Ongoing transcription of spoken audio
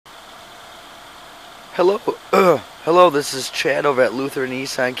Hello, hello. This is Chad over at Luther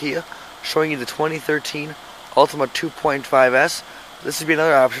Nissan Kia, showing you the 2013 Altima 2.5S. This would be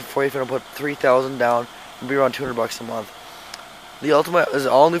another option for you if you want to put $3,000 down and be around $200 a month. The Altima is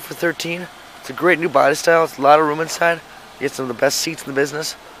all new for 13. It's a great new body style. It's a lot of room inside. You get some of the best seats in the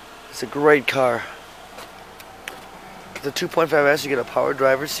business. It's a great car. The 2.5S, you get a power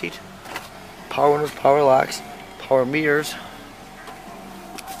driver's seat, power windows, power locks, power mirrors.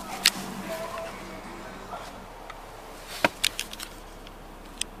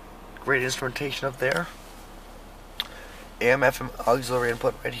 Great instrumentation up there. AM, FM auxiliary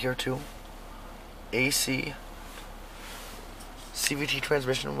input right here too. AC. CVT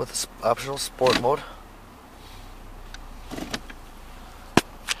transmission with optional sport mode. There's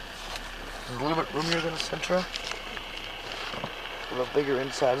a little bit roomier than the Sentra. A little bigger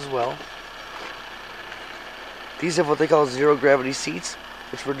inside as well. These have what they call zero gravity seats,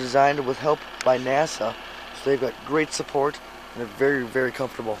 which were designed with help by NASA. So they've got great support and they're very, very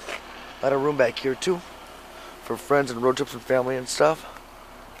comfortable. A lot of room back here too for friends and road trips and family and stuff.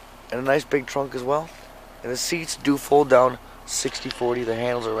 And a nice big trunk as well. And the seats do fold down 60/40. The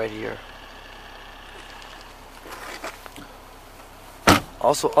handles are right here.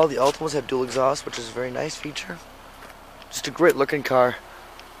 Also, all the Altimas have dual exhaust, which is a very nice feature. Just a great looking car.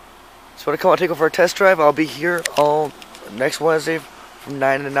 So when I come out and take over for a test drive, I'll be here all next Wednesday from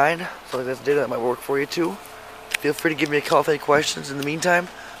 9 to 9. So that's a day that might work for you too. Feel free to give me a call with any questions. In the meantime,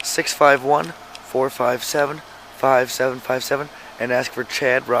 651-457-5757 and ask for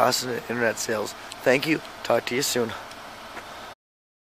Chad Ross in Internet Sales. Thank you. Talk to you soon.